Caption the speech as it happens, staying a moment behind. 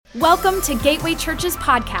Welcome to Gateway Church's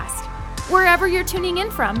podcast. Wherever you're tuning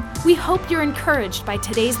in from, we hope you're encouraged by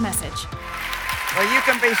today's message. Well, you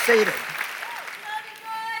can be seated.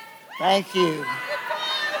 Thank you.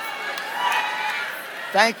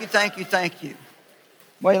 Thank you.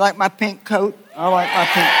 Well, you like my pink coat? I like my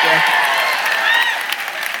pink jacket.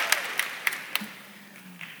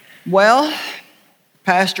 Well,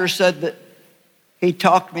 Pastor said that he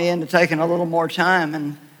talked me into taking a little more time,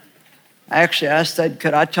 and actually I said,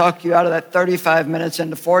 could I talk you out of that 35 minutes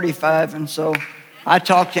into 45? And so I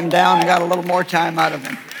talked him down and got a little more time out of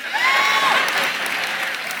him.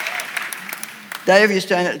 Dave, you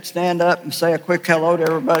stand up and say a quick hello to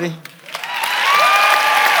everybody.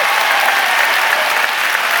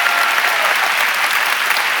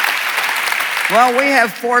 Well, we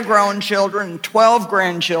have 4 grown children, 12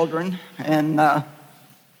 grandchildren, and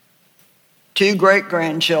 2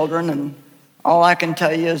 great-grandchildren, and all I can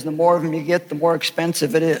tell you is the more of them you get, the more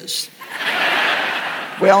expensive it is.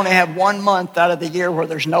 We only have 1 month out of the year where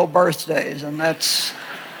there's no birthdays, and that's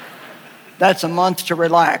a month to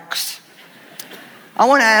relax. I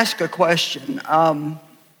want to ask a question.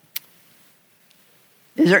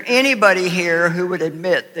 Is there anybody here who would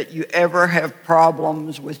admit that you ever have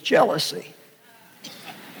problems with jealousy?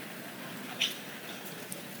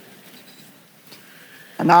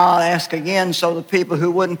 And I'll ask again so the people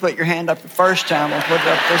who wouldn't put your hand up the first time will put it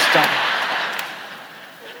up this time.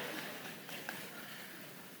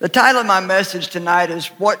 The title of my message tonight is,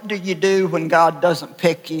 What Do You Do When God Doesn't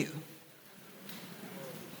Pick You?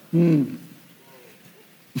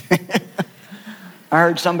 I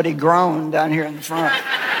heard somebody groan down here in the front.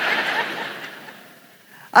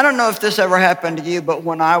 I don't know if this ever happened to you, but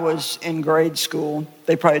when I was in grade school,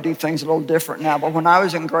 they probably do things a little different now, but when I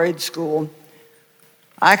was in grade school,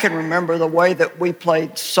 I can remember the way that we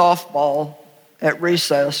played softball at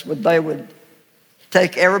recess. They would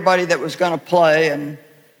take everybody that was going to play, and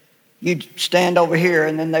you'd stand over here,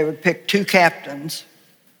 and then they would pick 2 captains,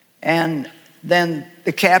 and then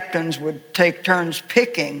the captains would take turns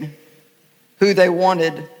picking who they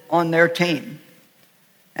wanted on their team.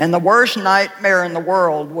 And the worst nightmare in the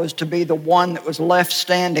world was to be the one that was left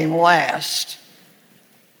standing last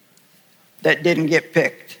that didn't get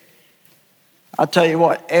picked. I'll tell you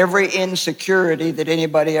what, every insecurity that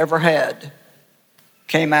anybody ever had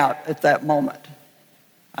came out at that moment.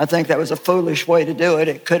 I think that was a foolish way to do it.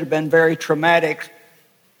 It could have been very traumatic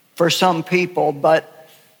for some people, but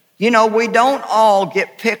you know, we don't all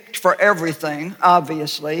get picked for everything,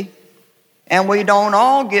 obviously, and we don't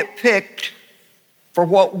all get picked for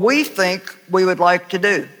what we think we would like to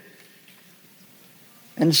do.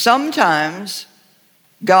 And sometimes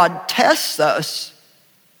God tests us,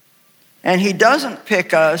 and He doesn't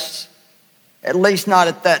pick us, at least not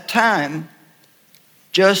at that time,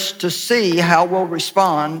 just to see how we'll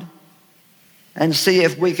respond and see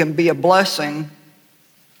if we can be a blessing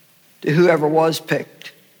to whoever was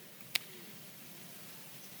picked.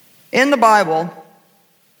 In the Bible,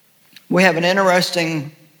 we have an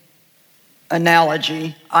interesting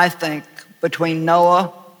analogy, I think, between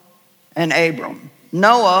Noah and Abram.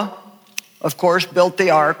 Noah, of course, built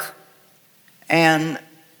the ark, and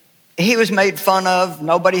he was made fun of.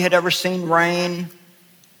 Nobody had ever seen rain.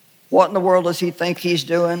 What in the world does he think he's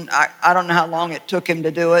doing? I don't know how long it took him to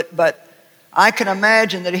do it, but I can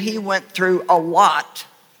imagine that he went through a lot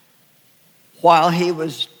while he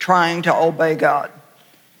was trying to obey God.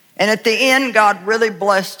 And at the end, God really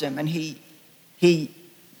blessed him, and he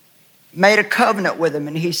made a covenant with him,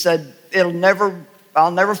 and he said, I'll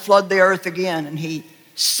never flood the earth again. And he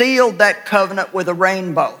sealed that covenant with a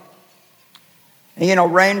rainbow. And you know,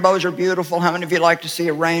 rainbows are beautiful. How many of you like to see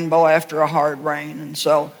a rainbow after a hard rain? And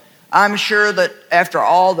so I'm sure that after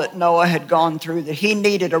all that Noah had gone through, that he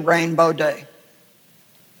needed a rainbow day.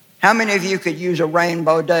 How many of you could use a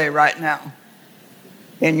rainbow day right now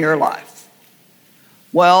in your life?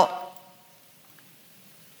 Well,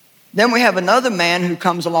 then we have another man who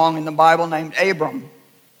comes along in the Bible named Abram.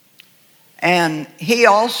 And he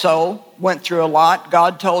also went through a lot.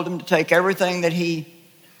 God told him to take everything that he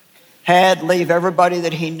had, leave everybody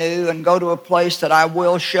that he knew, and go to a place that I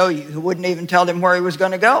will show you. He wouldn't even tell him where he was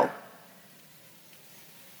going to go.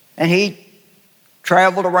 And he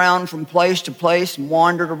traveled around from place to place and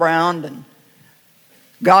wandered around, and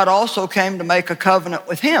God also came to make a covenant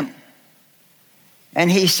with him. And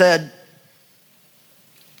he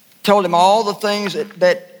told him all the things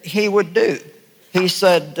that he would do. He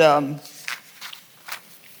said,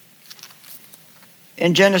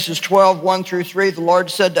 in Genesis 12, 1-3, the Lord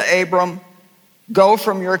said to Abram, Go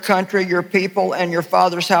from your country, your people, and your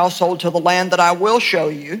father's household to the land that I will show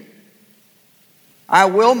you. I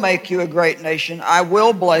will make you a great nation. I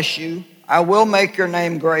will bless you. I will make your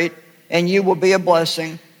name great, and you will be a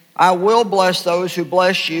blessing. I will bless those who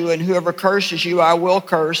bless you, and whoever curses you, I will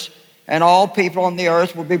curse, and all people on the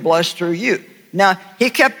earth will be blessed through you. Now, he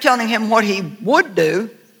kept telling him what he would do,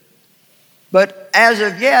 but as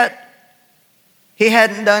of yet, he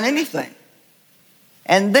hadn't done anything.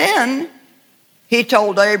 And then he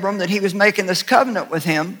told Abram that he was making this covenant with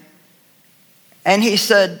him, and he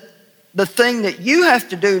said, the thing that you have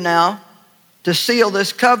to do now to seal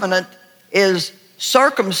this covenant is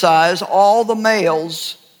circumcise all the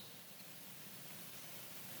males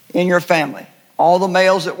in your family, all the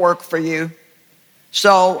males that work for you.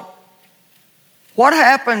 So what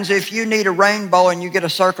happens if you need a rainbow and you get a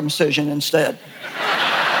circumcision instead?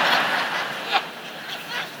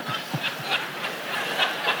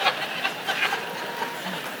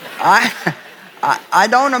 I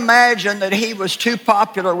don't imagine that he was too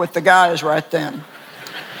popular with the guys right then.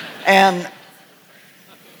 And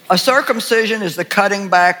a circumcision is the cutting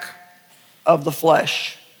back of the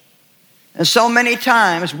flesh. And so many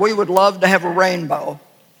times we would love to have a rainbow.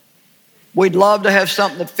 We'd love to have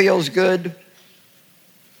something that feels good.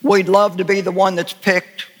 We'd love to be the one that's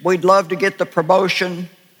picked. We'd love to get the promotion.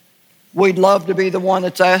 We'd love to be the one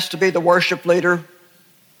that's asked to be the worship leader.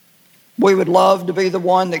 We would love to be the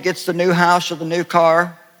one that gets the new house or the new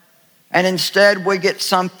car. And instead we get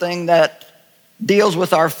something that deals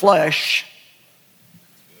with our flesh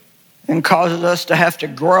and causes us to have to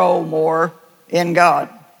grow more in God.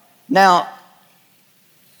 Now,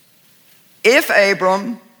 if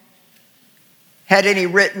Abram had any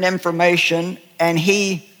written information and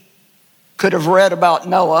he could have read about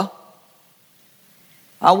Noah,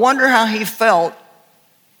 I wonder how he felt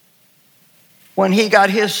when he got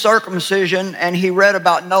his circumcision and he read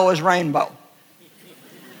about Noah's rainbow.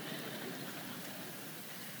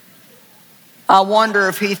 I wonder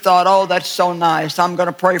if he thought, oh, that's so nice. I'm going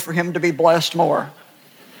to pray for him to be blessed more.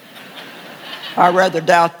 I rather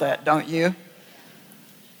doubt that, don't you?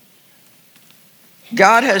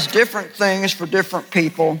 God has different things for different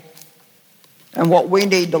people, and what we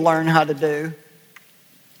need to learn how to do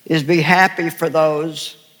is be happy for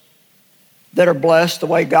those that are blessed the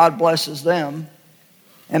way God blesses them,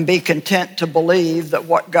 and be content to believe that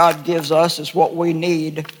what God gives us is what we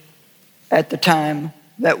need at the time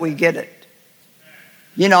that we get it.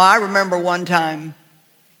 You know, I remember one time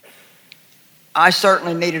I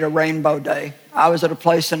certainly needed a rainbow day. I was at a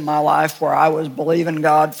place in my life where I was believing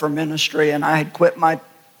God for ministry, and I had quit my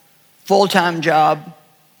full-time job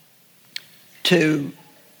to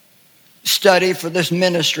study for this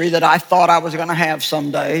ministry that I thought I was going to have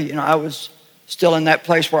someday. You know, I was still in that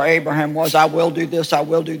place where Abraham was. I will do this, I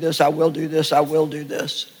will do this, I will do this, I will do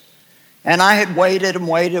this. And I had waited and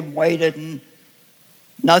waited and waited, and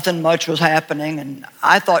nothing much was happening. And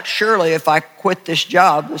I thought surely if I quit this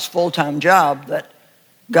job, this full-time job, that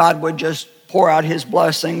God would just pour out his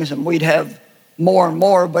blessings and we'd have more and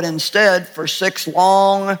more. But instead, for 6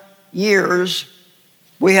 long years,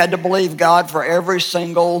 we had to believe God for every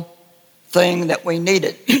single thing that we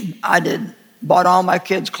needed. Bought all my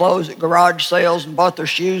kids' clothes at garage sales and bought their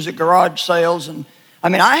shoes at garage sales. And I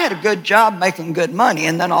mean, I had a good job making good money.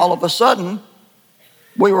 And then all of a sudden,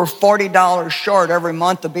 we were $40 short every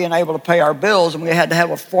month of being able to pay our bills. And we had to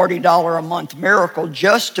have a $40 a month miracle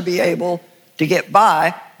just to be able to get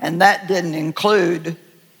by. And that didn't include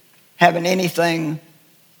having anything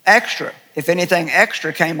extra. If anything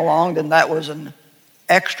extra came along, then that was an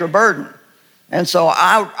extra burden. And so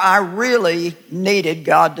I really needed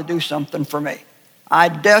God to do something for me. I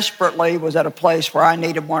desperately was at a place where I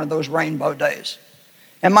needed one of those rainbow days.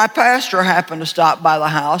 And my pastor happened to stop by the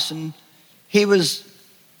house, and he was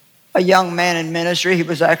a young man in ministry. He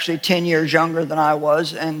was actually 10 years younger than I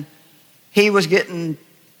was, and he was getting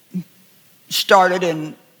started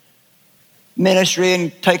in ministry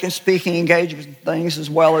and taking speaking engagements and things, as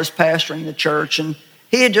well as pastoring the church. And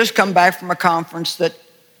he had just come back from a conference that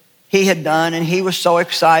he had done, and he was so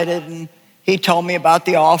excited, and he told me about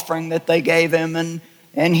the offering that they gave him,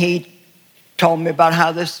 and he told me about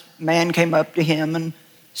how this man came up to him and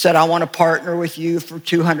said, I want to partner with you for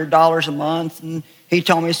 $200 a month. And he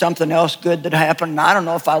told me something else good that happened. And I don't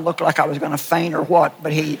know if I looked like I was going to faint or what,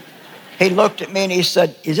 but he looked at me and he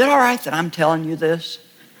said, is it all right that I'm telling you this?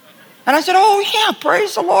 And I said, oh yeah,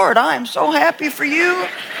 praise the Lord. I am so happy for you.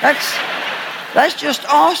 That's just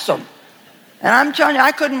awesome. And I'm telling you,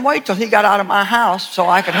 I couldn't wait till he got out of my house so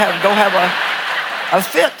I could go have a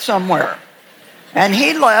fit somewhere. And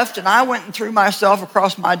he left, and I went and threw myself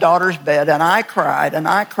across my daughter's bed, and I cried, and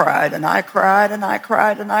I cried, and I cried, and I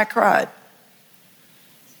cried, and I cried.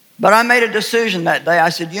 But I made a decision that day. I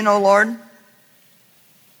said, you know, Lord,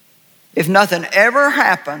 if nothing ever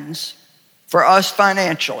happens for us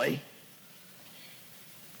financially,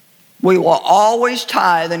 we will always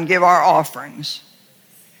tithe and give our offerings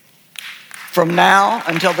from now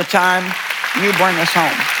until the time you bring us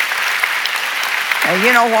home. And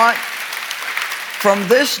you know what? From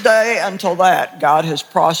this day until that, God has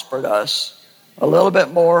prospered us a little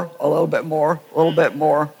bit more, a little bit more, a little bit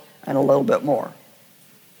more, and a little bit more.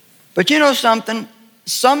 But you know something?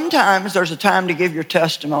 Sometimes there's a time to give your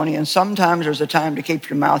testimony, and sometimes there's a time to keep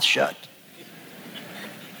your mouth shut.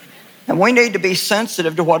 And we need to be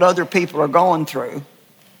sensitive to what other people are going through,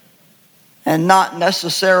 and not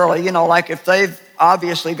necessarily, like if they've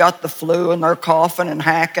obviously got the flu and they're coughing and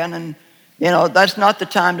hacking, and that's not the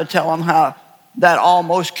time to tell them how that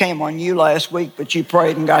almost came on you last week, but you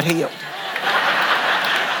prayed and got healed.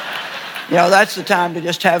 That's the time to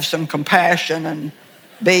just have some compassion and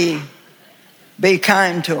be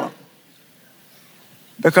kind to them.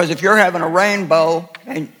 Because if you're having a rainbow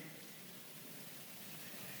and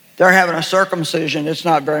they're having a circumcision, it's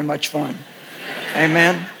not very much fun.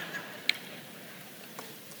 Amen?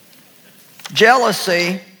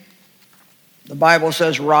 Jealousy, the Bible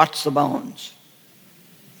says, rots the bones.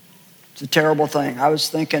 It's a terrible thing. I was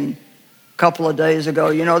thinking a couple of days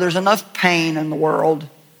ago, there's enough pain in the world,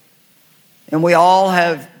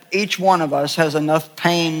 and each one of us has enough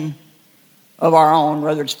pain of our own,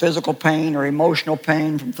 whether it's physical pain or emotional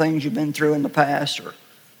pain from things you've been through in the past, or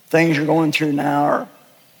things you're going through now, or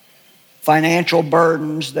financial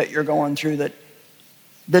burdens that you're going through, that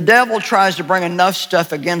the devil tries to bring enough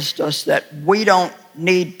stuff against us that we don't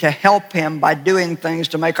need to help him by doing things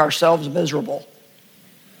to make ourselves miserable.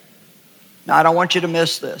 Now, I don't want you to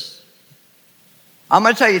miss this. I'm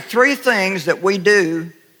going to tell you 3 things that we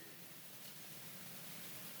do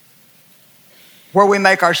where we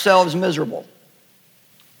make ourselves miserable.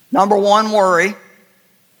 Number 1, worry.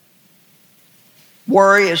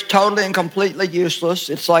 Worry is totally and completely useless.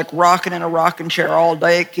 It's like rocking in a rocking chair all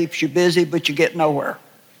day. It keeps you busy, but you get nowhere.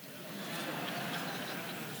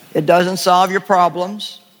 It doesn't solve your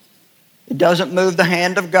problems. It doesn't move the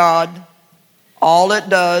hand of God. All it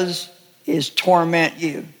does is torment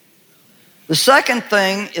you. The second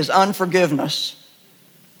thing is unforgiveness.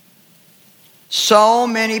 So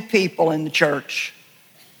many people in the church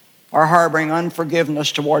are harboring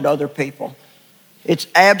unforgiveness toward other people. It's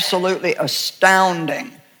absolutely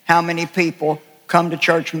astounding how many people come to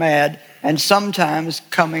church mad, and sometimes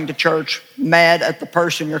coming to church mad at the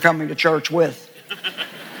person you're coming to church with.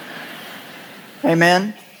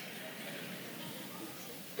 Amen?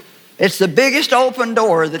 It's the biggest open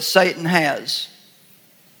door that Satan has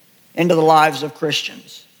into the lives of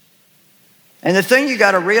Christians. And the thing you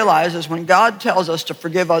got to realize is when God tells us to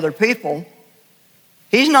forgive other people,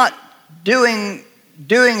 he's not doing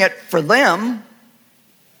it for them.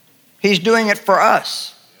 He's doing it for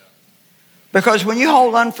us. Because when you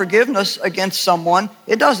hold unforgiveness against someone,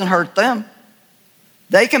 it doesn't hurt them.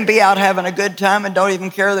 They can be out having a good time and don't even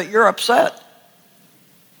care that you're upset.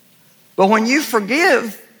 But when you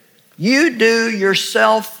forgive, you do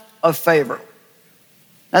yourself a favor.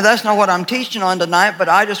 Now, that's not what I'm teaching on tonight, but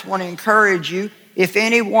I just want to encourage you, if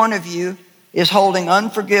any one of you is holding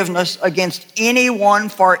unforgiveness against anyone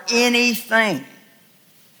for anything,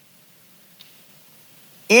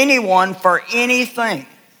 anyone for anything,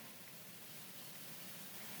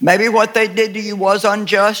 maybe what they did to you was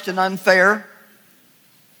unjust and unfair,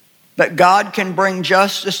 but God can bring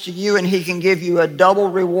justice to you and he can give you a double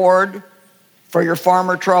reward for your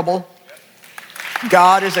former trouble.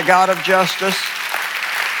 God is a God of justice.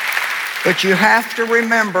 But you have to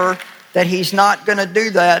remember that he's not going to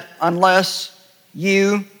do that unless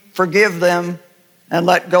you forgive them and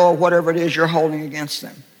let go of whatever it is you're holding against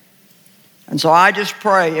them. And so I just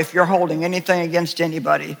pray if you're holding anything against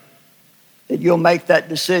anybody, that you'll make that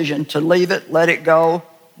decision to leave it, let it go,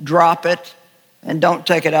 drop it, and don't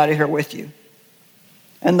take it out of here with you.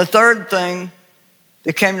 And the third thing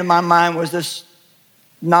that came to my mind was this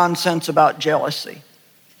nonsense about jealousy.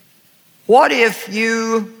 What if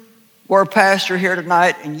you were a pastor here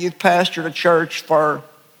tonight and you've pastored a church for,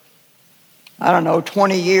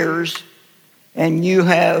 20 years, and you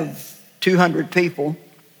have 200 people,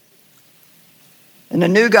 and the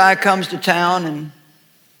new guy comes to town and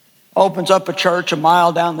opens up a church a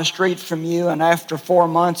mile down the street from you, and after 4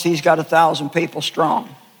 months, he's got 1,000 people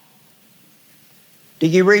strong. Do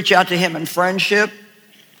you reach out to him in friendship?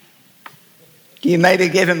 Do you maybe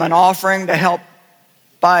give him an offering to help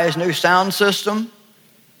buy his new sound system?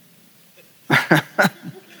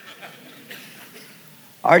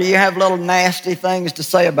 Or do you have little nasty things to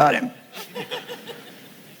say about him?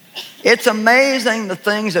 It's amazing the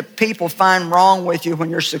things that people find wrong with you when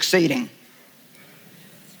you're succeeding.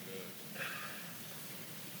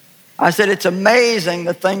 I said, it's amazing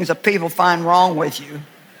the things that people find wrong with you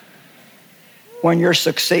when you're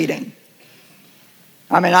succeeding.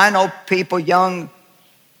 I mean, I know people, young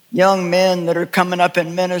men that are coming up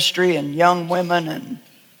in ministry and young women, and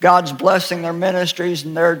God's blessing their ministries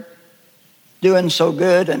and they're doing so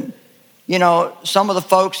good. And, you know, some of the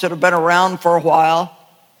folks that have been around for a while,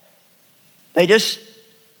 they just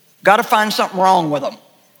got to find something wrong with them.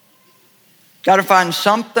 Got to find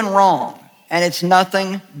something wrong. And it's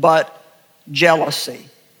nothing but jealousy.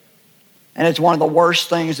 And it's one of the worst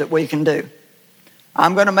things that we can do.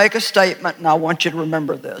 I'm going to make a statement, and I want you to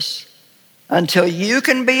remember this. Until you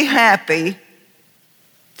can be happy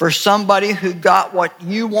for somebody who got what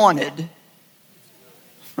you wanted,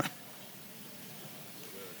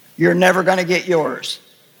 you're never going to get yours.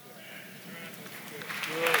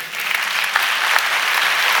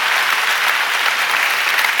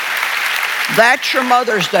 That's your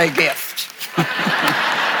Mother's Day gift.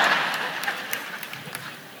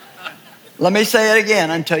 Let me say it again.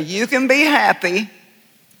 Until you can be happy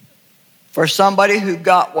for somebody who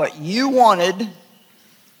got what you wanted,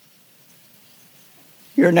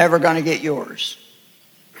 you're never going to get yours.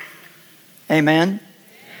 Amen?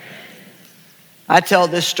 I tell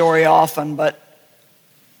this story often, but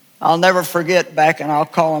I'll never forget back, and I'll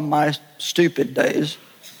call them my stupid days.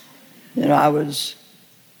 You know, I was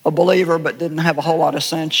a believer but didn't have a whole lot of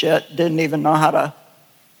sense yet, didn't even know how to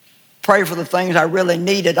pray for the things I really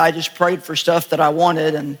needed. I just prayed for stuff that I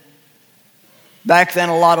wanted. And back then,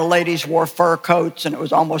 a lot of ladies wore fur coats, and it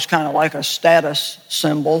was almost kind of like a status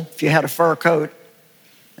symbol if you had a fur coat.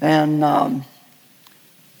 And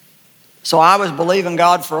so I was believing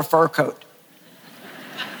God for a fur coat.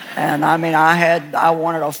 And I mean, I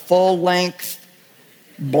wanted a full-length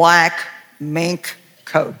black mink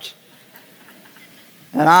coat.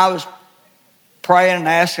 And I was praying and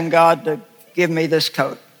asking God to give me this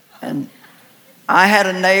coat. And I had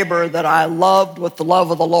a neighbor that I loved with the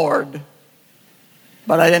love of the Lord,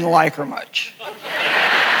 but I didn't like her much.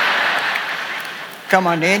 Come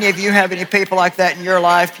on, do any of you have any people like that in your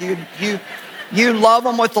life? You love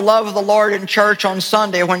them with the love of the Lord in church on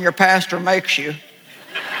Sunday when your pastor makes you.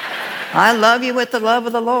 I love you with the love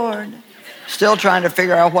of the Lord. Still trying to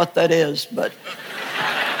figure out what that is, but...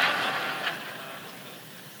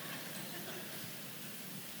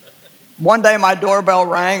 One day my doorbell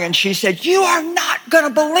rang and she said, "You are not going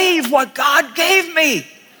to believe what God gave me."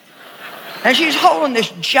 And she's holding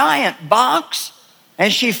this giant box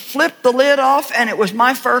and she flipped the lid off and it was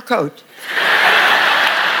my fur coat.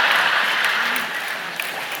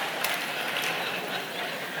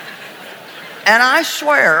 And I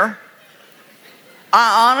swear,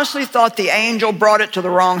 I honestly thought the angel brought it to the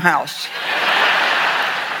wrong house.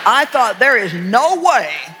 I thought there is no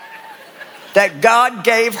way that God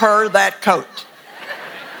gave her that coat,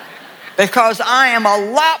 because I am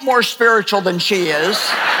a lot more spiritual than she is.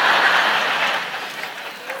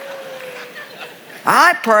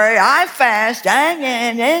 I pray, I fast,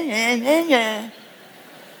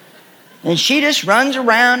 and she just runs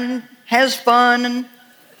around and has fun and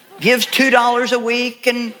gives $2 a week,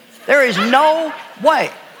 and there is no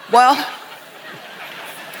way. Well,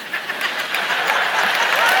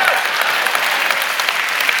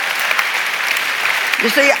 you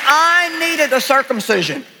see, I needed a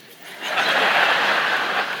circumcision.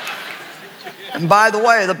 And by the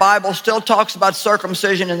way, the Bible still talks about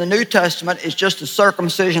circumcision in the New Testament. It's just a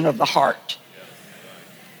circumcision of the heart.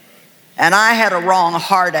 And I had a wrong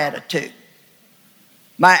heart attitude.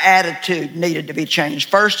 My attitude needed to be changed.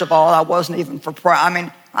 First of all, I wasn't even for prayer. I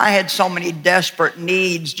mean, I had so many desperate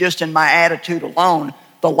needs just in my attitude alone.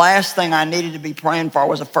 The last thing I needed to be praying for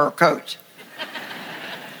was a fur coat.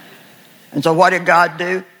 And so what did God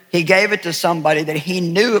do? He gave it to somebody that he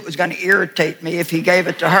knew it was going to irritate me if he gave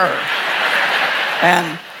it to her.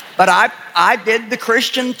 But I did the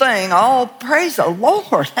Christian thing. Oh, praise the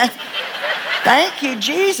Lord. Thank you,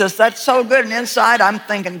 Jesus. That's so good. And inside I'm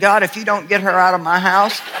thinking, God, if you don't get her out of my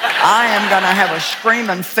house, I am going to have a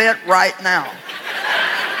screaming fit right now.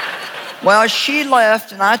 Well, she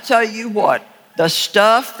left, and I tell you what, the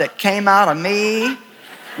stuff that came out of me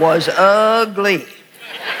was ugly.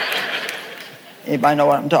 Anybody know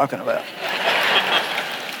what I'm talking about?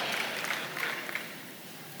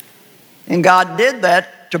 And God did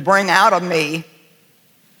that to bring out of me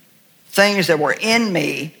things that were in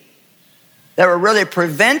me that were really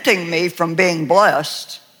preventing me from being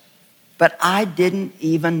blessed, but I didn't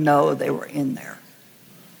even know they were in there.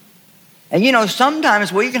 And you know,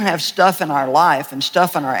 sometimes we can have stuff in our life and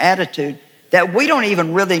stuff in our attitude that we don't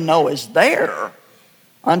even really know is there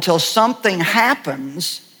until something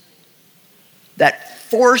happens that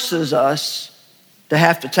forces us to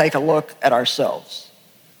have to take a look at ourselves.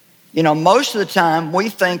 You know, most of the time we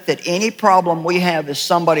think that any problem we have is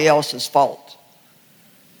somebody else's fault.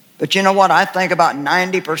 But you know what? I think about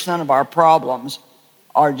 90% of our problems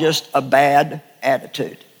are just a bad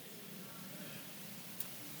attitude.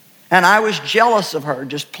 And I was jealous of her,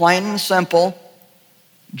 just plain and simple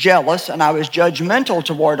jealous, and I was judgmental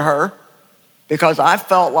toward her because I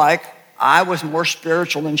felt like I was more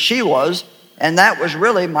spiritual than she was, and that was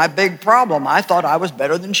really my big problem. I thought I was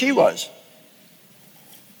better than she was.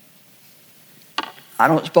 I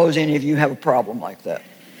don't suppose any of you have a problem like that.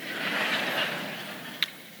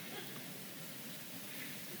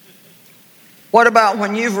 What about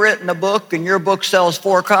when you've written a book and your book sells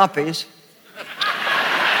 4 copies?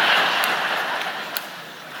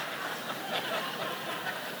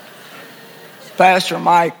 Pastor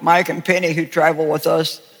Mike and Penny, who travel with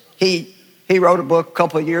us, he wrote a book a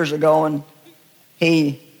couple of years ago, and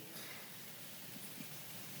he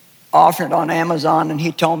offered it on Amazon, and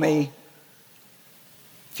he told me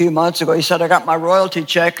a few months ago, he said, I got my royalty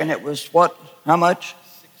check, and it was what? How much?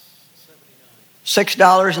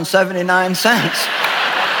 $6.79.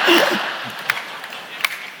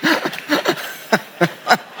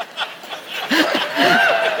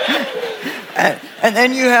 And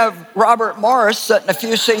then you have Robert Morris sitting a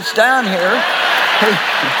few seats down here.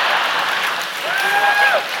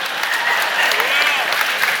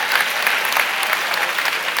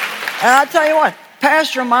 And I'll tell you what,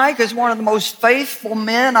 Pastor Mike is one of the most faithful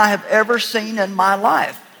men I have ever seen in my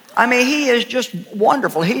life. I mean, he is just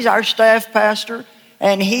wonderful. He's our staff pastor,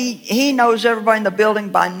 and he knows everybody in the building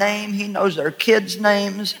by name. He knows their kids'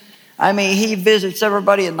 names. I mean, he visits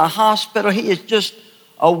everybody in the hospital. He is just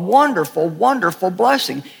a wonderful, wonderful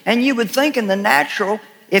blessing. And you would think in the natural,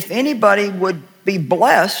 if anybody would be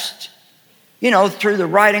blessed, you know, through the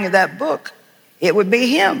writing of that book, it would be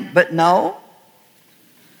him. But no,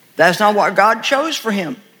 that's not what God chose for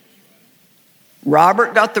him.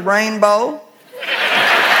 Robert got the rainbow.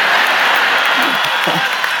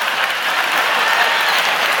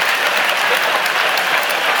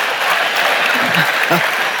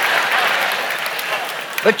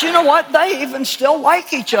 But you know what? They even still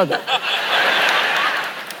like each other.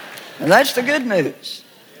 And that's the good news.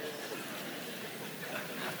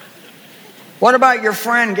 What about your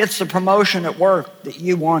friend gets the promotion at work that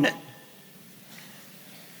you wanted?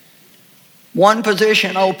 One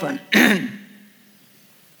position open.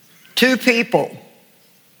 2 people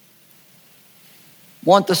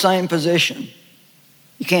want the same position.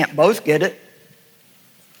 You can't both get it.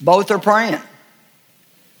 Both are praying.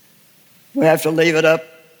 We have to leave it up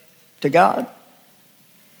to God.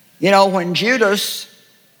 You know, when Judas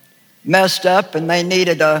messed up and they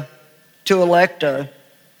needed to elect a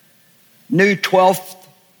new 12th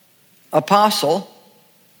apostle,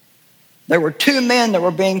 there were 2 men that were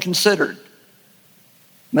being considered,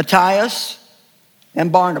 Matthias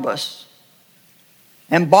and Barnabas.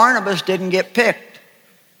 And Barnabas didn't get picked.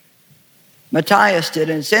 Matthias did.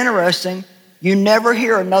 And it's interesting, you never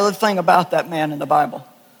hear another thing about that man in the Bible.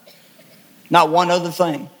 Not one other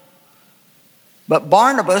thing. But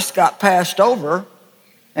Barnabas got passed over,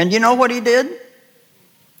 and you know what he did?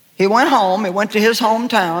 He went home, he went to his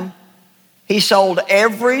hometown, he sold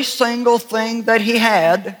every single thing that he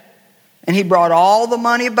had, and he brought all the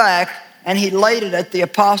money back, and he laid it at the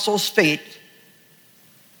apostles' feet,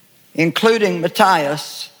 including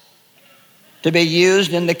Matthias, to be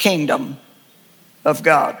used in the kingdom of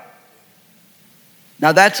God.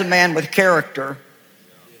 Now that's a man with character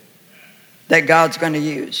that God's going to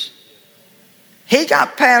use. He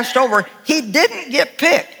got passed over. He didn't get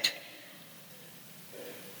picked.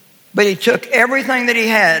 But he took everything that he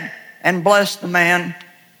had and blessed the man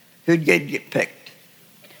who did get picked.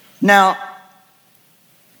 Now,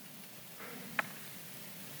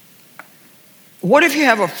 what if you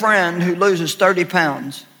have a friend who loses 30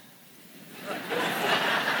 pounds?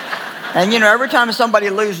 And you know, every time somebody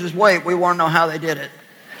loses weight, we want to know how they did it.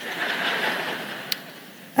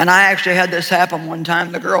 And I actually had this happen one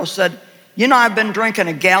time. The girl said, you know, I've been drinking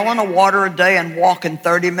a gallon of water a day and walking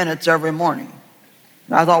 30 minutes every morning.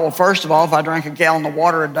 And I thought, well, first of all, if I drank a gallon of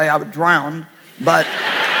water a day, I would drown. But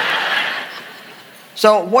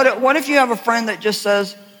so what if you have a friend that just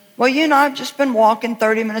says, well, you know, I've just been walking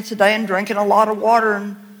 30 minutes a day and drinking a lot of water,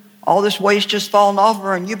 and all this weight's just falling off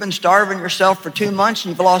her, and you've been starving yourself for 2 months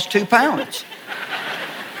and you've lost 2 pounds.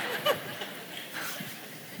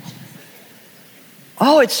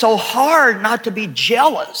 Oh, it's so hard not to be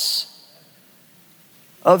jealous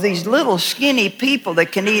of these little skinny people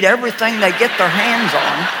that can eat everything they get their hands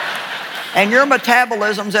on, and your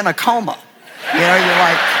metabolism's in a coma. You know, you're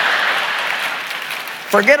like,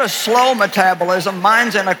 forget a slow metabolism,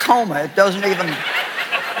 mine's in a coma. It doesn't even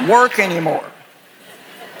work anymore.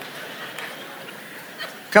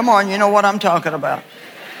 Come on, you know what I'm talking about.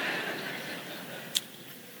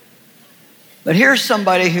 But here's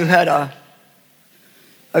somebody who had a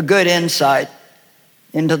good insight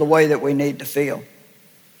into the way that we need to feel.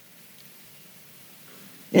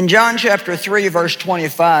 In John chapter 3, verse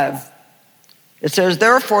 25, it says,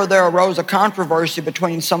 "Therefore there arose a controversy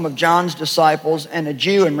between some of John's disciples and a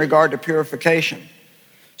Jew in regard to purification.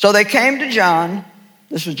 So they came to John,"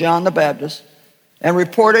 this was John the Baptist, "and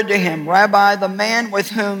reported to him, 'Rabbi, the man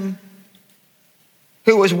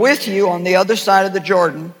who was with you on the other side of the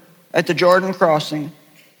Jordan, at the Jordan crossing,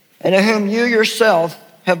 and to whom you yourself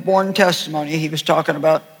have borne testimony,'" he was talking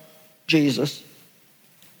about Jesus.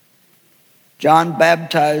 John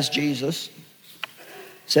baptized Jesus,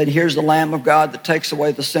 said, "Here's the Lamb of God that takes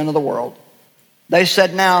away the sin of the world." They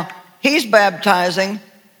said, "Now, he's baptizing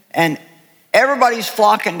and everybody's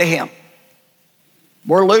flocking to him.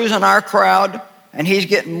 We're losing our crowd and he's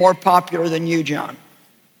getting more popular than you, John."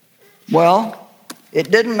 Well,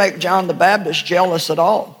 it didn't make John the Baptist jealous at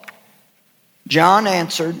all. John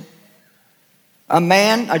answered,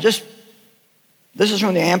 this is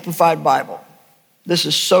from the Amplified Bible. This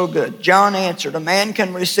is so good. John answered, "A man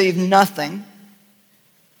can receive nothing.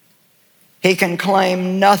 He can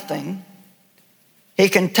claim nothing. He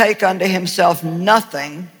can take unto himself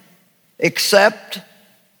nothing except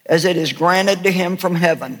as it is granted to him from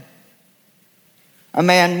heaven. A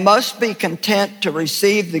man must be content to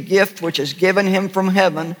receive the gift which is given him from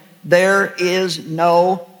heaven. There is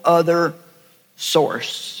no other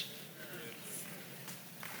source."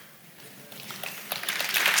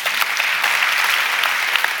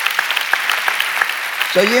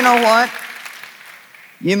 So you know what?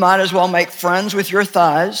 You might as well make friends with your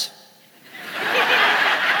thighs.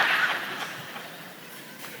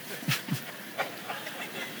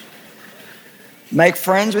 Make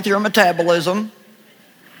friends with your metabolism.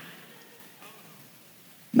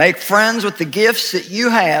 Make friends with the gifts that you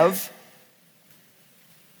have.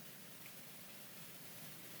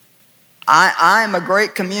 I'm a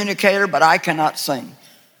great communicator, but I cannot sing.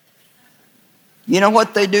 You know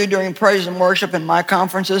what they do during praise and worship in my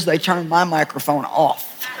conferences? They turn my microphone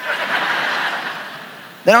off.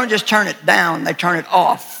 They don't just turn it down, they turn it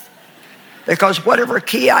off. Because whatever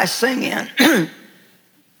key I sing in,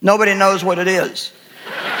 nobody knows what it is.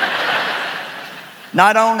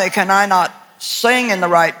 Not only can I not sing in the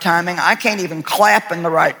right timing, I can't even clap in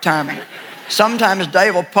the right timing. Sometimes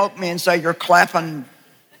Dave will poke me and say, "You're clapping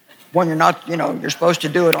when you're not, you're supposed to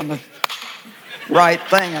do it on the right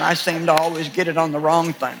thing," and I seem to always get it on the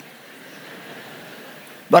wrong thing.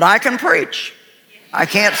 But I can preach. I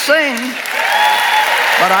can't sing,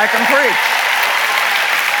 but I can preach.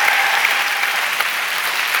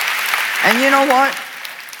 And you know what?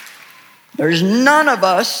 There's none of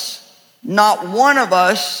us, not one of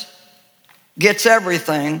us gets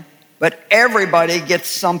everything, but everybody gets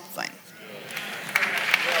something.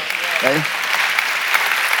 Okay?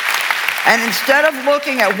 And instead of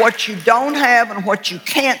looking at what you don't have and what you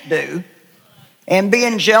can't do, and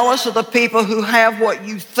being jealous of the people who have what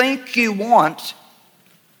you think you want,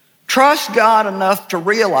 trust God enough to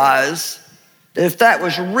realize that if that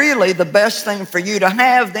was really the best thing for you to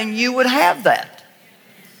have, then you would have that.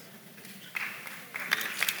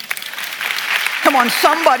 Come on,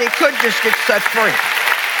 somebody could just get set free.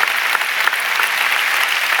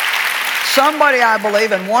 Somebody, I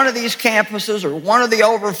believe, in one of these campuses or one of the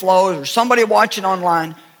overflows or somebody watching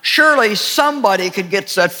online, surely somebody could get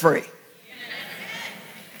set free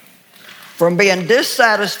from being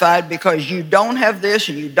dissatisfied because you don't have this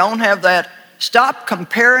and you don't have that. Stop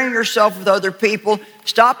comparing yourself with other people.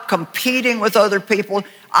 Stop competing with other people.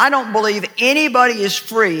 I don't believe anybody is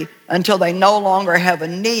free until they no longer have a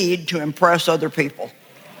need to impress other people.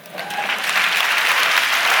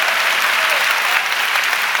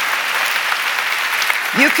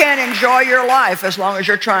 You can't enjoy your life as long as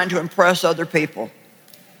you're trying to impress other people.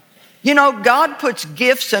 You know, God puts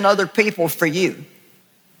gifts in other people for you.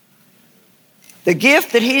 The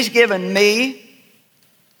gift that He's given me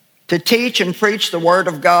to teach and preach the Word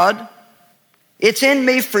of God, it's in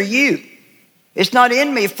me for you. It's not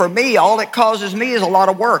in me for me. All it causes me is a lot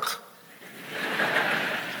of work.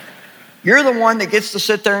 You're the one that gets to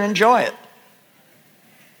sit there and enjoy it.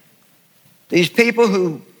 These people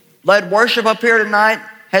who led worship up here tonight,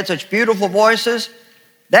 had such beautiful voices,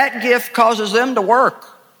 that gift causes them to work.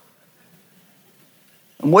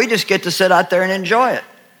 And we just get to sit out there and enjoy it.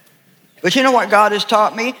 But you know what God has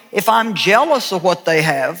taught me? If I'm jealous of what they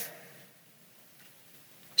have,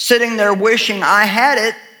 sitting there wishing I had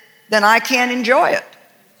it, then I can't enjoy it.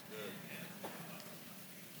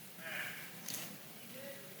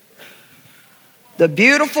 The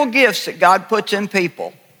beautiful gifts that God puts in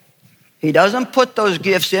people, He doesn't put those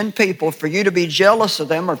gifts in people for you to be jealous of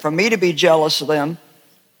them or for me to be jealous of them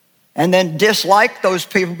and then dislike those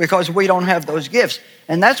people because we don't have those gifts.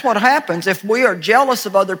 And that's what happens. If we are jealous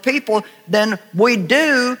of other people, then we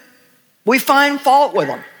find fault with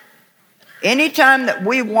them. Anytime that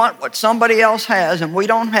we want what somebody else has and we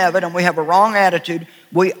don't have it and we have a wrong attitude,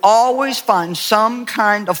 we always find some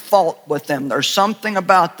kind of fault with them. There's something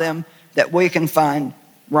about them that we can find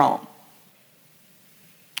wrong.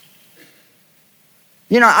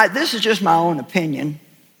 You know, this is just my own opinion,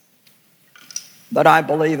 but I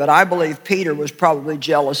believe it. I believe Peter was probably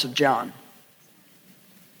jealous of John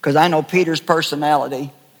because I know Peter's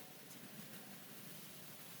personality.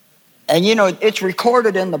 And you know, it's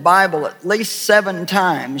recorded in the Bible at least 7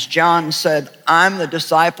 times. John said, "I'm the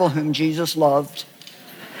disciple whom Jesus loved."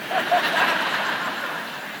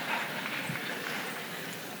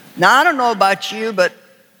 Now, I don't know about you, but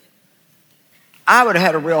I would have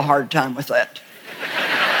had a real hard time with that.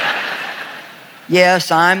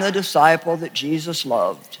 Yes, I'm the disciple that Jesus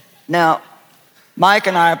loved. Now, Mike,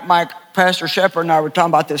 Pastor Shepherd and I were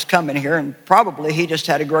talking about this coming here, and probably he just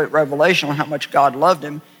had a great revelation on how much God loved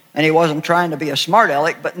him, and he wasn't trying to be a smart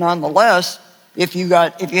aleck, but nonetheless, if you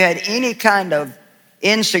had any kind of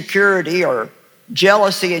insecurity or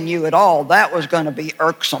jealousy in you at all, that was going to be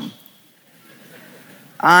irksome.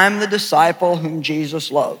 I'm the disciple whom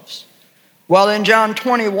Jesus loves. Well, in John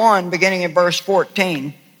 21, beginning in verse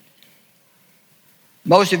 14,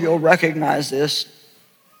 most of you will recognize this.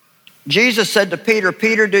 Jesus said to Peter,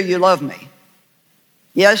 "Peter, do you love me?"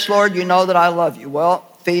 "Yes, Lord, you know that I love you." "Well,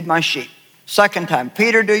 feed my sheep." Second time,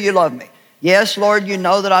 "Peter, do you love me?" "Yes, Lord, you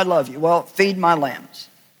know that I love you." "Well, feed my lambs."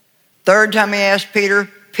 Third time he asked Peter,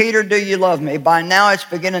 "Peter, do you love me?" By now it's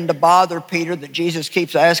beginning to bother Peter that Jesus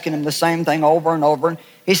keeps asking him the same thing over and over.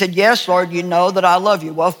 He said, "Yes, Lord, you know that I love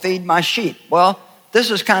you." "Well, feed my sheep." Well, this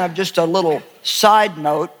is kind of just a little side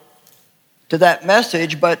note to that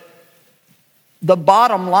message, but the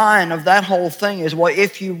bottom line of that whole thing is, well,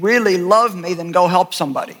 if you really love me, then go help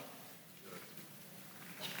somebody.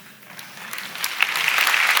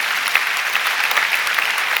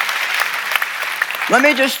 Let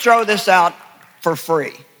me just throw this out for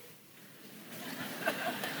free.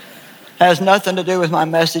 Has nothing to do with my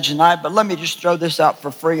message tonight, but let me just throw this out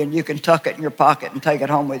for free and you can tuck it in your pocket and take it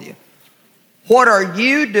home with you. What are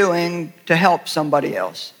you doing to help somebody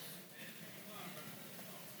else?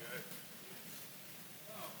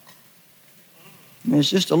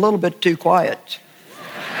 It's just a little bit too quiet.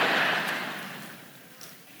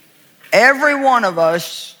 Every one of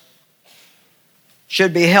us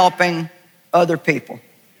should be helping other people.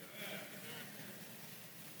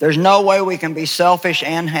 There's no way we can be selfish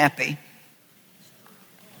and happy.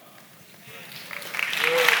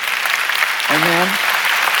 Amen?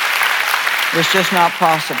 It's just not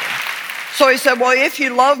possible. So he said, well, if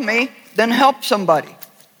you love me, then help somebody.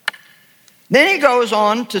 Then he goes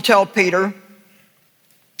on to tell Peter,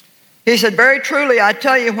 he said, very truly, I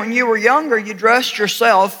tell you, when you were younger, you dressed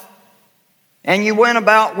yourself and you went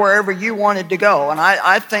about wherever you wanted to go. And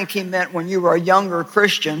I think he meant when you were a younger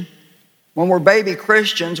Christian. When we're baby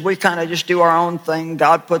Christians, we kind of just do our own thing.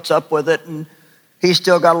 God puts up with it, and he's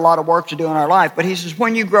still got a lot of work to do in our life. But he says,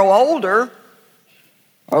 when you grow older,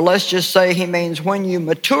 or let's just say he means when you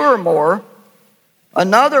mature more,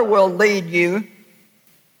 another will lead you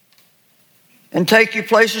and take you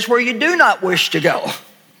places where you do not wish to go.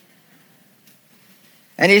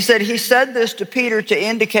 And he said this to Peter to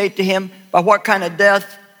indicate to him by what kind of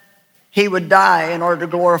death he would die in order to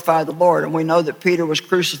glorify the Lord. And we know that Peter was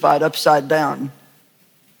crucified upside down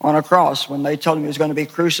on a cross. When they told him he was going to be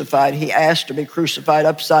crucified, he asked to be crucified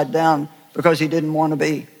upside down because he didn't want to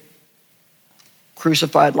be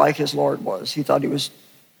crucified like his Lord was. He thought he was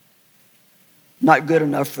not good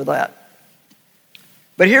enough for that.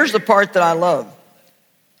 But here's the part that I love.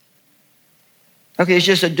 Okay, it's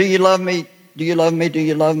just a, do you love me? Do you love me? Do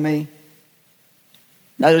you love me?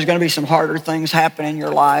 Now there's going to be some harder things happen in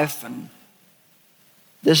your life, and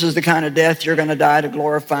this is the kind of death you're going to die to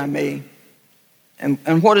glorify me.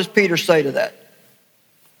 And what does Peter say to that?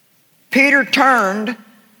 Peter turned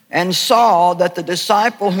and saw that the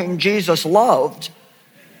disciple whom Jesus loved,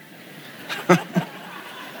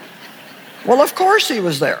 well, of course he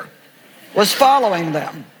was there, was following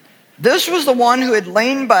them. This was the one who had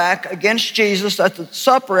leaned back against Jesus at the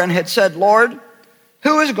supper and had said, Lord,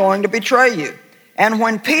 who is going to betray you? And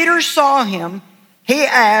when Peter saw him, he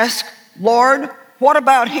asked, "Lord, what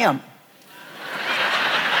about him?"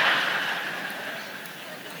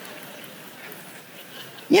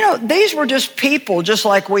 You know, these were just people just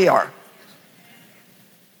like we are.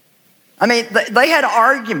 I mean, they had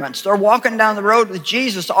arguments. They're walking down the road with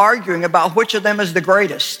Jesus arguing about which of them is the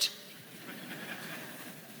greatest.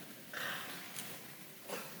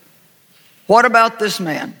 What about this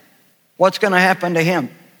man? What's going to happen to him?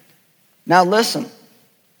 Now listen.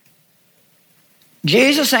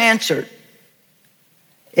 Jesus answered,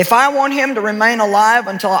 "If I want him to remain alive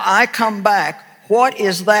until I come back, what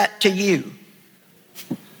is that to you?"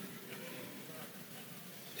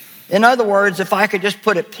 In other words, if I could just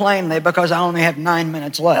put it plainly, because I only have 9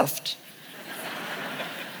 minutes left,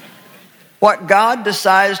 what God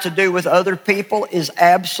decides to do with other people is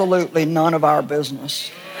absolutely none of our business.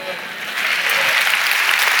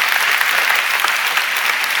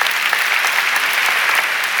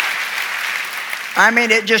 I mean,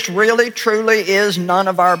 it just really, truly is none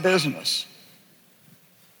of our business.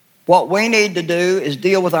 What we need to do is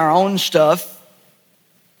deal with our own stuff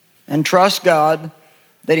and trust God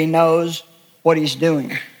that He knows what He's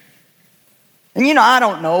doing. And you know, I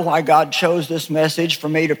don't know why God chose this message for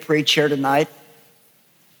me to preach here tonight.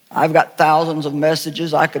 I've got thousands of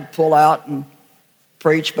messages I could pull out and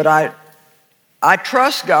preach, but I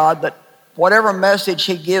trust God that whatever message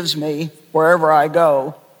He gives me wherever I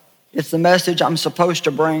go, it's the message I'm supposed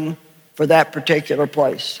to bring for that particular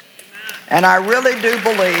place. And I really do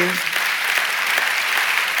believe,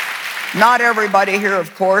 not everybody here,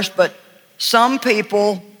 of course, but some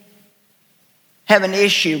people have an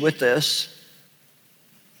issue with this.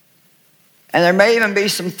 And there may even be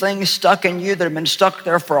some things stuck in you that have been stuck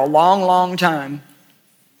there for a long, long time.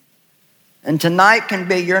 And tonight can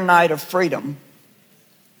be your night of freedom.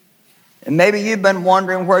 And maybe you've been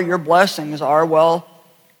wondering where your blessings are. Well,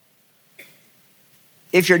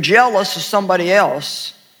 if you're jealous of somebody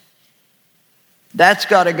else, that's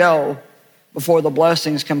got to go before the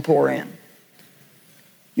blessings can pour in.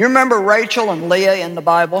 You remember Rachel and Leah in the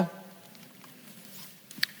Bible?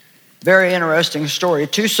 Very interesting story.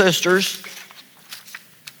 Two sisters.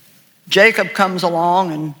 Jacob comes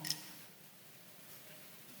along and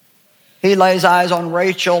he lays eyes on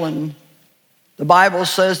Rachel, and the Bible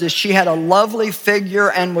says that she had a lovely figure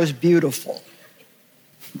and was beautiful.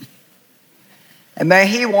 And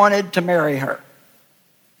he wanted to marry her.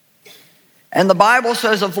 And the Bible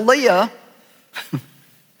says of Leah,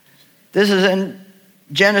 this is in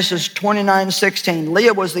Genesis 29:16.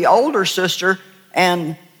 Leah was the older sister,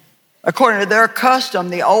 and according to their custom,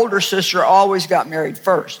 the older sister always got married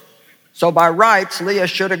first. So by rights, Leah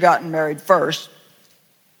should have gotten married first,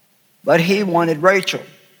 but he wanted Rachel.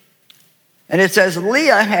 And it says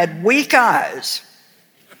Leah had weak eyes.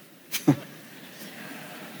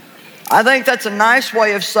 I think that's a nice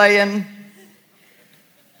way of saying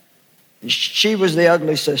she was the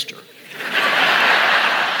ugly sister.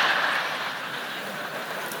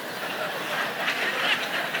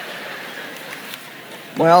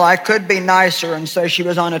 Well, I could be nicer and say she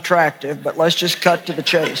was unattractive, but let's just cut to the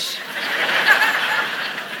chase.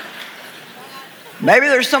 Maybe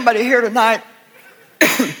there's somebody here tonight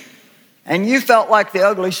and you felt like the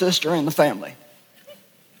ugly sister in the family.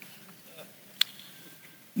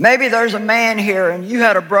 Maybe there's a man here and you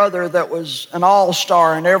had a brother that was an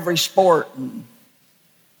all-star in every sport and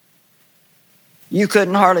you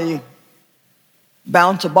couldn't hardly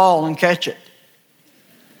bounce a ball and catch it.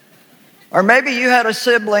 Or maybe you had a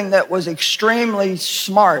sibling that was extremely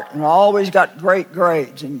smart and always got great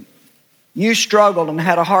grades and you struggled and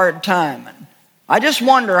had a hard time. And I just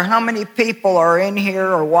wonder how many people are in here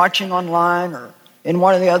or watching online or in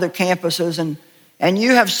one of the other campuses and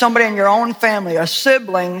you have somebody in your own family, a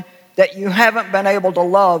sibling that you haven't been able to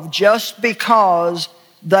love just because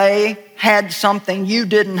they had something you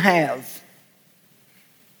didn't have.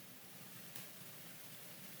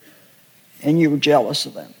 And you were jealous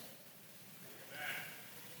of them.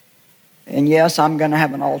 And yes, I'm going to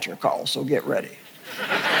have an altar call, so get ready.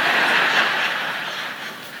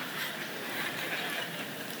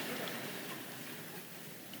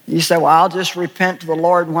 You say, well, I'll just repent to the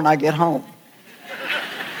Lord when I get home.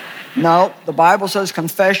 No, the Bible says,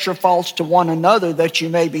 confess your faults to one another that you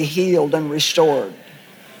may be healed and restored.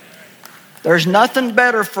 There's nothing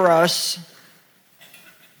better for us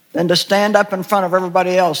than to stand up in front of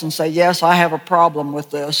everybody else and say, yes, I have a problem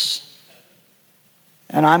with this.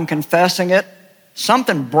 And I'm confessing it.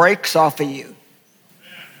 Something breaks off of you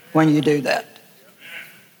when you do that.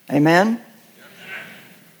 Amen?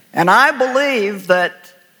 And I believe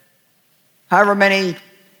that however many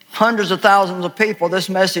hundreds of thousands of people this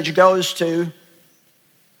message goes to,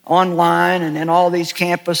 online and in all these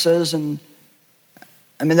campuses, and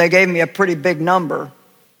they gave me a pretty big number.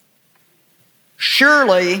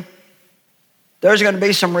 Surely there's going to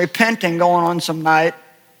be some repenting going on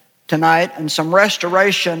tonight and some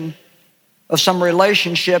restoration of some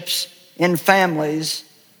relationships in families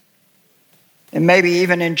and maybe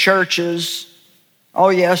even in churches. Oh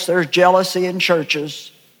yes, there's jealousy in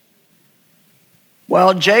churches.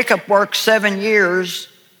 Well, Jacob worked 7 years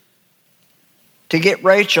to get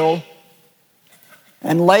Rachel,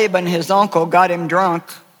 and Laban, his uncle, got him drunk,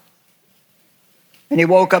 and he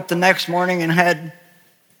woke up the next morning and had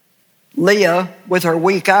Leah with her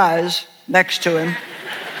weak eyes next to him.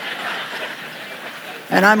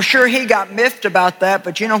 And I'm sure he got miffed about that,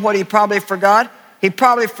 but you know what he probably forgot? He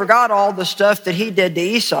probably forgot all the stuff that he did to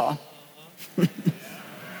Esau.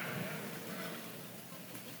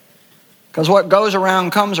 Because what goes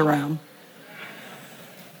around comes around.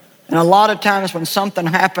 And a lot of times when something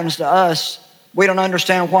happens to us, we don't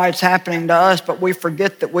understand why it's happening to us, but we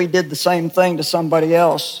forget that we did the same thing to somebody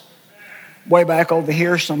else way back over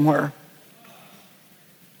here somewhere.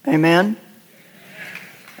 Amen?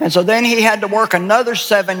 And so then he had to work another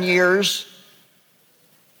 7 years,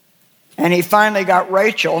 and he finally got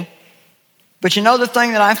Rachel. But you know the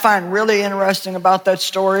thing that I find really interesting about that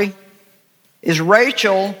story is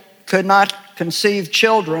Rachel could not conceive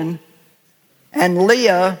children, and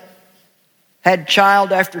Leah had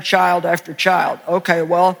child after child after child. Okay,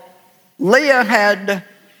 well, Leah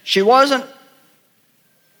she wasn't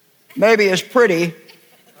maybe as pretty,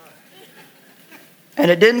 and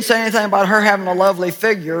it didn't say anything about her having a lovely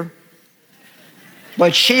figure,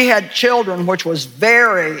 but she had children, which was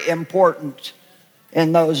very important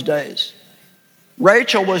in those days.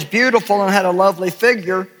 Rachel was beautiful and had a lovely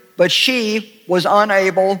figure, but she was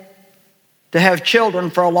unable to have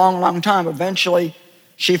children for a long, long time. Eventually,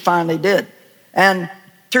 she finally did. And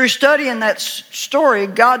through studying that story,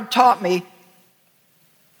 God taught me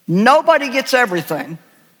nobody gets everything,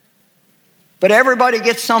 but everybody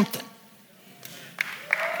gets something.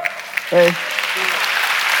 Okay?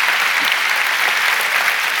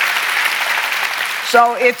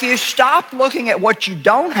 So if you stop looking at what you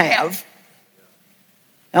don't have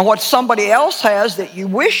and what somebody else has that you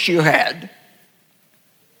wish you had,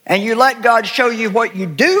 and you let God show you what you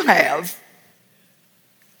do have,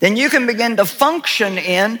 then you can begin to function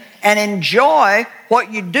in and enjoy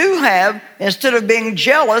what you do have instead of being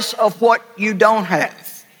jealous of what you don't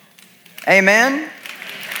have. Amen?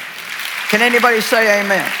 Can anybody say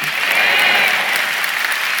amen?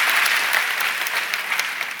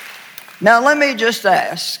 Now let me just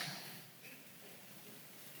ask,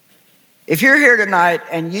 if you're here tonight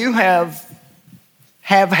and you have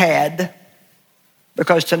had,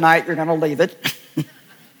 because tonight you're going to leave it,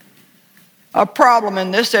 a problem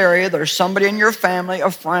in this area, there's somebody in your family,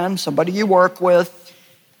 a friend, somebody you work with,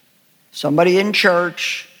 somebody in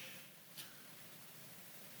church,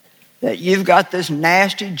 that you've got this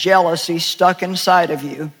nasty jealousy stuck inside of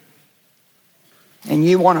you, and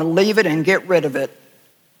you want to leave it and get rid of it,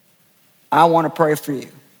 I want to pray for you.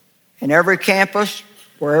 In every campus,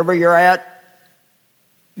 wherever you're at,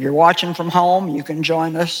 if you're watching from home, you can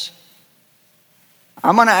join us.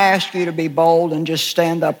 I'm going to ask you to be bold and just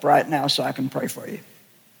stand up right now so I can pray for you.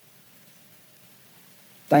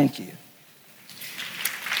 Thank you.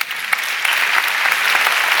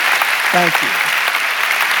 Thank you.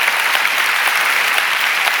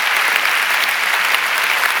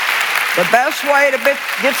 The best way to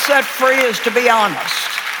get set free is to be honest.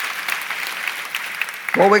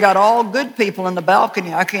 Well, we got all good people in the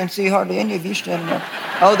balcony. I can't see hardly any of you standing there.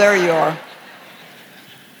 Oh, there you are.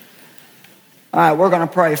 All right, we're going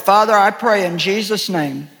to pray. Father, I pray in Jesus'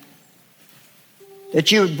 name that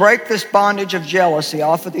you would break this bondage of jealousy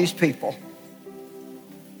off of these people,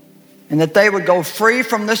 and that they would go free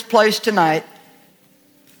from this place tonight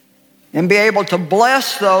and be able to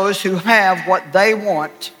bless those who have what they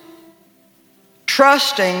want,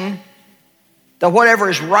 trusting that whatever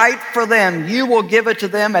is right for them, you will give it to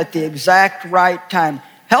them at the exact right time.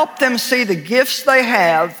 Help them see the gifts they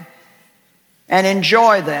have and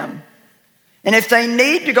enjoy them. And if they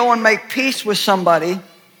need to go and make peace with somebody,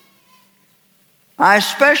 I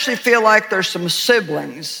especially feel like there's some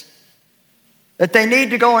siblings that they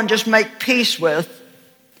need to go and just make peace with,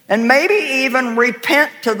 and maybe even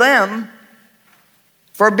repent to them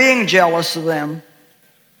for being jealous of them,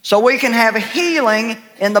 so we can have healing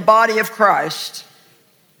in the body of Christ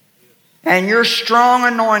and your strong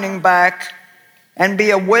anointing back and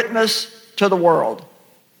be a witness to the world.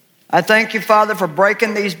 I thank you, Father, for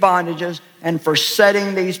breaking these bondages and for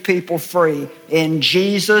setting these people free. In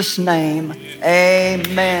Jesus' name,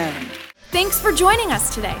 amen. Thanks for joining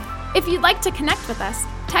us today. If you'd like to connect with us,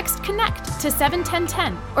 text CONNECT to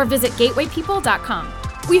 71010 or visit gatewaypeople.com.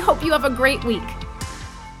 We hope you have a great week.